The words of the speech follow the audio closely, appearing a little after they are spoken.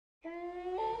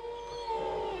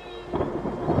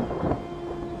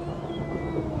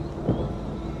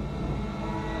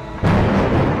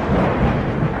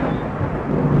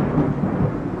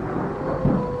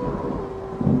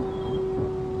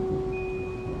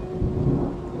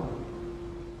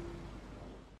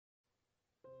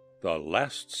The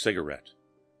Last Cigarette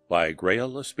by Greye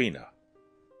La Spina,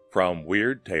 from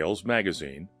Weird Tales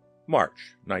Magazine,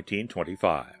 March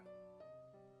 1925.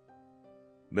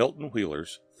 Milton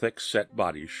Wheeler's thick-set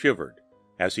body shivered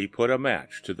as he put a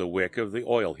match to the wick of the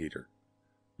oil heater,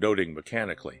 noting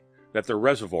mechanically that the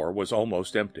reservoir was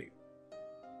almost empty.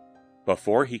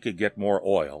 Before he could get more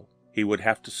oil, he would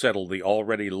have to settle the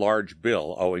already large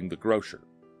bill owing the grocer.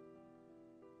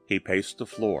 He paced the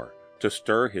floor to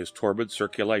stir his torpid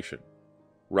circulation,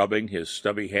 rubbing his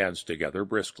stubby hands together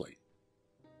briskly.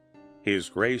 His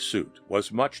gray suit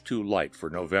was much too light for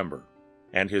November,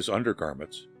 and his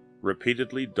undergarments,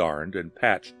 repeatedly darned and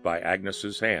patched by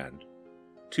Agnes's hand,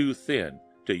 too thin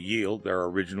to yield their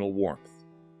original warmth.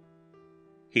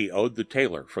 He owed the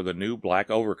tailor for the new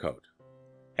black overcoat.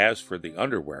 As for the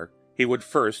underwear, he would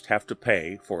first have to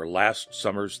pay for last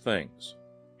summer's things,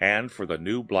 and for the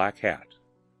new black hat,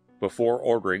 before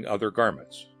ordering other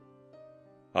garments.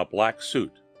 A black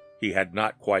suit he had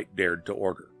not quite dared to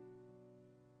order.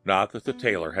 Not that the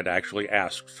tailor had actually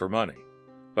asked for money,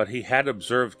 but he had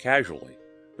observed casually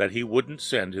that he wouldn't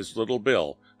send his little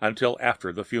bill until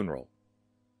after the funeral.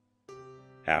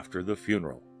 After the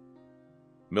funeral.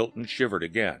 Milton shivered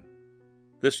again,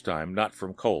 this time not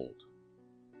from cold.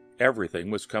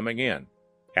 Everything was coming in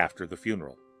after the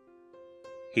funeral.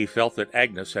 He felt that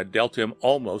Agnes had dealt him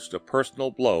almost a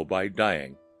personal blow by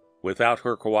dying. Without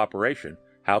her cooperation,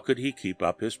 how could he keep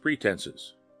up his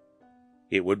pretenses?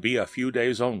 It would be a few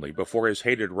days only before his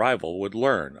hated rival would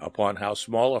learn upon how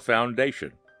small a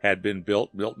foundation had been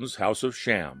built Milton's house of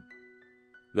sham.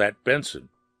 That Benson,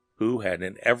 who had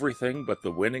in everything but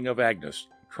the winning of Agnes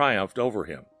triumphed over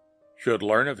him, should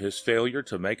learn of his failure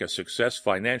to make a success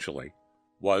financially,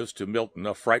 was to Milton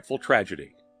a frightful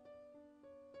tragedy.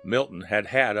 Milton had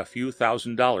had a few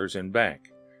 $1,000s in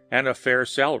bank, and a fair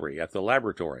salary at the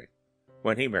laboratory,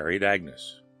 when he married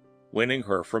Agnes, winning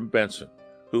her from Benson,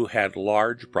 who had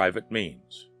large private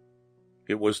means.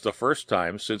 It was the first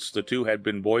time since the two had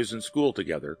been boys in school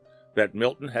together that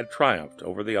Milton had triumphed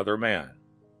over the other man.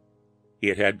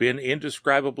 It had been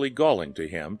indescribably galling to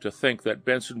him to think that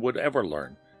Benson would ever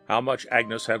learn how much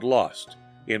Agnes had lost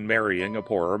in marrying a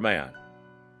poorer man.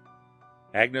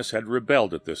 Agnes had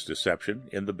rebelled at this deception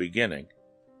in the beginning.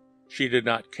 She did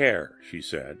not care, she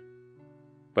said.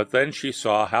 But then she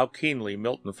saw how keenly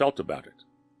Milton felt about it,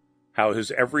 how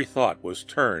his every thought was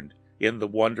turned in the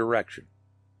one direction.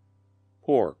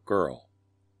 Poor girl!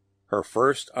 Her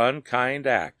first unkind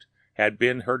act had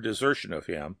been her desertion of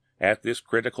him at this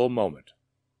critical moment.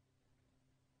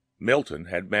 Milton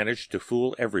had managed to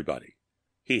fool everybody.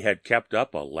 He had kept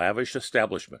up a lavish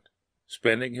establishment,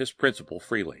 spending his principal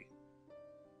freely.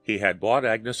 He had bought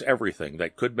Agnes everything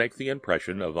that could make the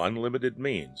impression of unlimited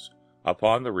means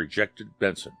upon the rejected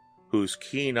Benson, whose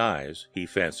keen eyes, he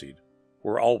fancied,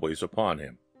 were always upon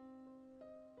him.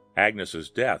 Agnes's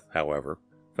death, however,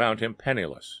 found him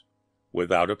penniless,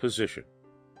 without a position,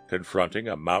 confronting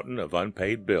a mountain of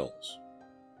unpaid bills.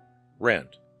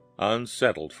 Rent,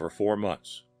 unsettled for 4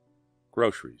 months.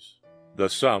 Groceries. The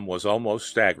sum was almost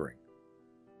staggering.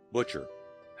 Butcher.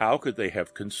 How could they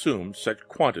have consumed such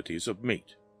quantities of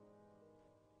meat?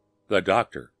 The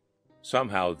doctor.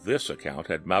 Somehow this account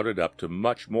had mounted up to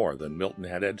much more than Milton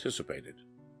had anticipated.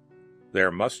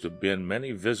 There must have been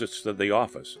many visits to the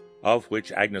office, of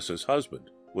which Agnes's husband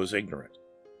was ignorant.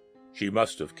 She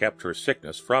must have kept her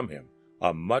sickness from him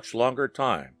a much longer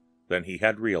time than he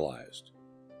had realized.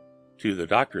 To the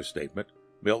doctor's statement,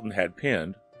 Milton had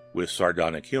pinned, with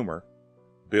sardonic humor,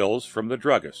 bills from the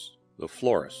druggist, the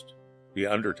florist, the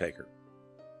undertaker.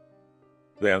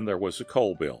 Then there was the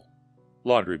coal bill,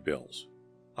 laundry bills,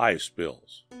 ice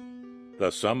bills.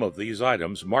 The sum of these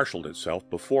items marshaled itself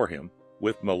before him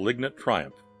with malignant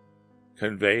triumph,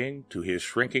 conveying to his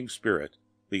shrinking spirit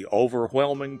the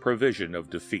overwhelming provision of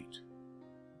defeat.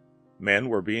 Men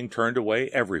were being turned away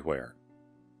everywhere.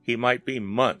 He might be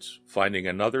months finding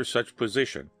another such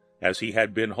position as he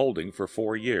had been holding for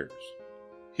 4 years.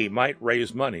 He might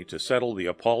raise money to settle the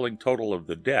appalling total of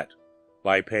the debt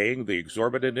by paying the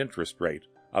exorbitant interest rate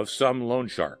of some loan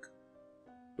shark.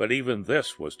 But even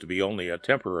this was to be only a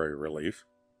temporary relief.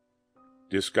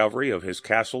 Discovery of his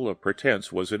castle of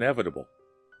pretense was inevitable,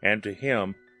 and to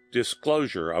him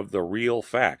disclosure of the real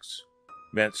facts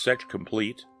meant such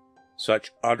complete,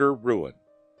 such utter ruin,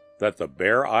 that the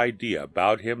bare idea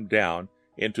bowed him down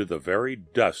into the very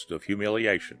dust of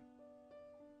humiliation.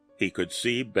 He could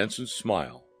see Benson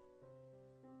smile.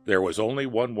 There was only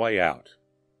one way out.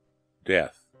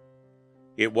 Death.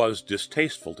 It was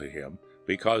distasteful to him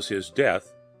because his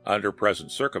death, under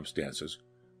present circumstances,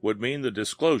 would mean the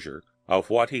disclosure of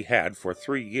what he had for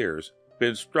 3 years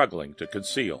been struggling to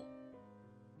conceal.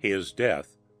 His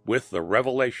death, with the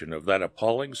revelation of that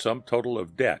appalling sum total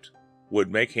of debt,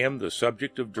 would make him the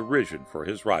subject of derision for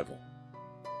his rival.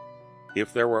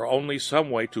 If there were only some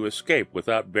way to escape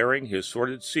without bearing his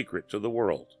sordid secret to the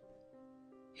world.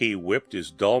 He whipped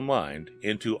his dull mind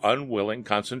into unwilling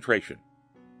concentration.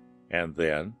 And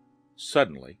then,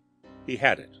 suddenly, he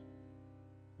had it.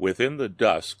 Within the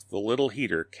dusk, the little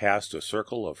heater cast a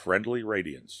circle of friendly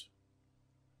radiance.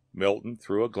 Milton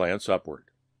threw a glance upward.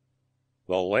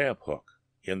 The lamp hook,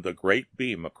 in the great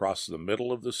beam across the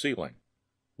middle of the ceiling,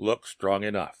 looked strong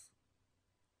enough.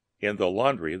 In the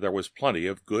laundry there was plenty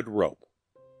of good rope.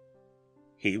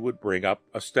 He would bring up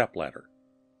a stepladder.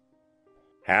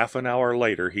 Half an hour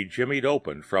later he jimmied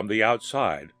open from the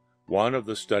outside one of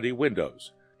the study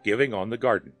windows, giving on the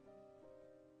garden.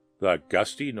 The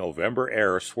gusty November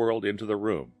air swirled into the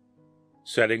room,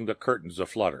 setting the curtains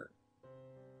aflutter.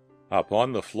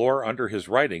 Upon the floor under his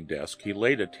writing desk he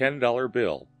laid a $10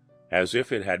 bill, as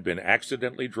if it had been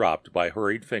accidentally dropped by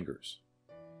hurried fingers.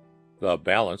 The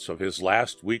balance of his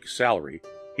last week's salary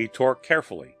he tore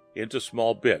carefully into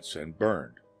small bits and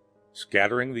burned,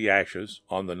 scattering the ashes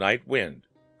on the night wind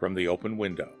from the open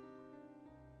window.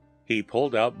 He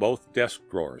pulled out both desk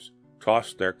drawers,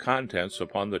 tossed their contents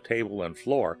upon the table and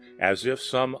floor as if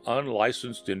some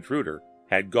unlicensed intruder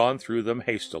had gone through them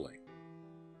hastily.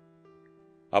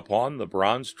 Upon the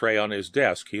bronze tray on his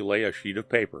desk he lay a sheet of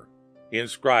paper,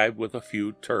 inscribed with a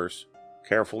few terse,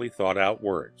 carefully thought-out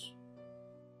words.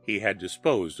 He had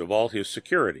disposed of all his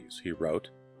securities, he wrote,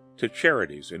 to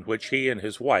charities in which he and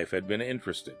his wife had been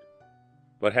interested,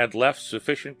 but had left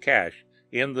sufficient cash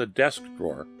in the desk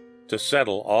drawer to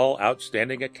settle all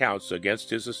outstanding accounts against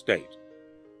his estate.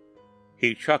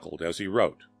 He chuckled as he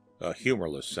wrote, a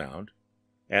humorless sound,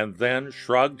 and then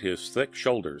shrugged his thick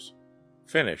shoulders,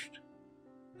 finished.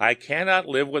 I cannot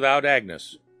live without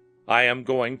Agnes. I am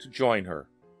going to join her.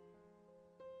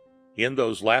 In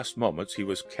those last moments he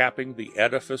was capping the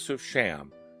edifice of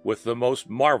sham with the most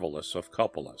marvelous of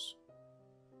cupolas.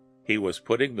 He was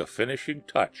putting the finishing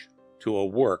touch to a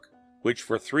work which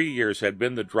for 3 years had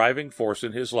been the driving force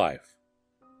in his life.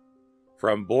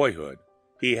 From boyhood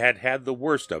he had had the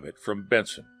worst of it from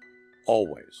Benson,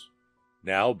 always.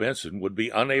 Now Benson would be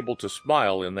unable to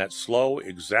smile in that slow,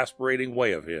 exasperating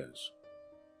way of his.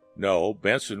 No,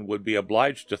 Benson would be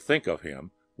obliged to think of him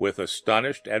with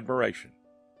astonished admiration.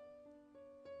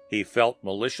 He felt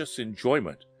malicious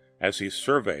enjoyment as he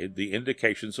surveyed the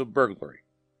indications of burglary,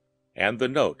 and the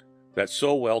note that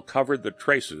so well covered the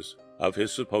traces of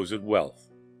his supposed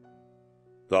wealth.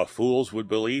 The fools would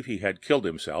believe he had killed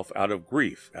himself out of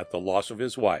grief at the loss of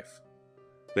his wife.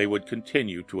 They would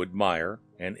continue to admire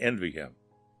and envy him,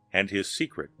 and his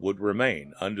secret would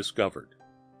remain undiscovered.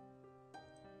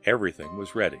 Everything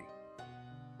was ready.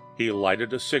 He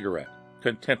lighted a cigarette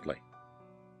contentedly.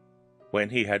 When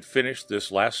he had finished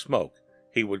this last smoke,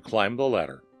 he would climb the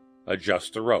ladder,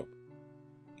 adjust the rope.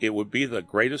 It would be the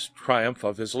greatest triumph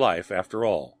of his life after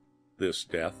all, this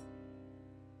death.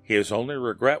 His only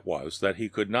regret was that he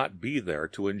could not be there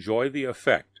to enjoy the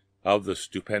effect of the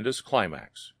stupendous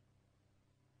climax.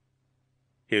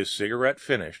 His cigarette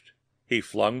finished, he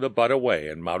flung the butt away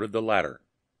and mounted the ladder.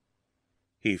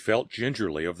 He felt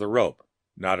gingerly of the rope,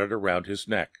 knotted around his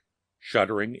neck,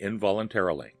 shuddering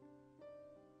involuntarily.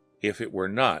 If it were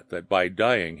not that by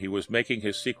dying he was making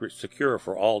his secret secure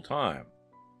for all time.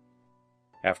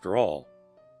 After all,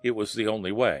 it was the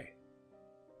only way.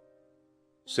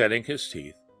 Setting his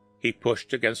teeth, he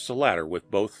pushed against the ladder with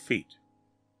both feet.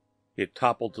 It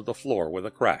toppled to the floor with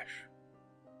a crash.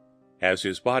 As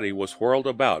his body was whirled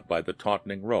about by the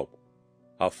tautening rope,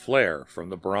 a flare from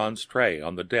the bronze tray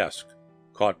on the desk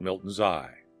caught Milton's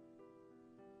eye.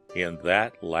 In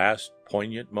that last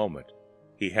poignant moment,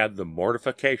 he had the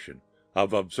mortification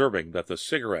of observing that the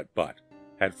cigarette butt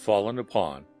had fallen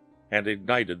upon and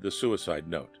ignited the suicide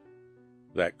note,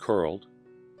 that curled,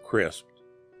 crisped,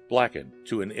 blackened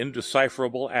to an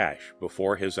indecipherable ash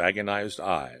before his agonized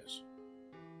eyes.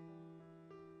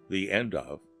 The end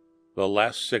of The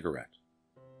Last Cigarette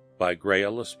by Greye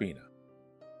La Spina.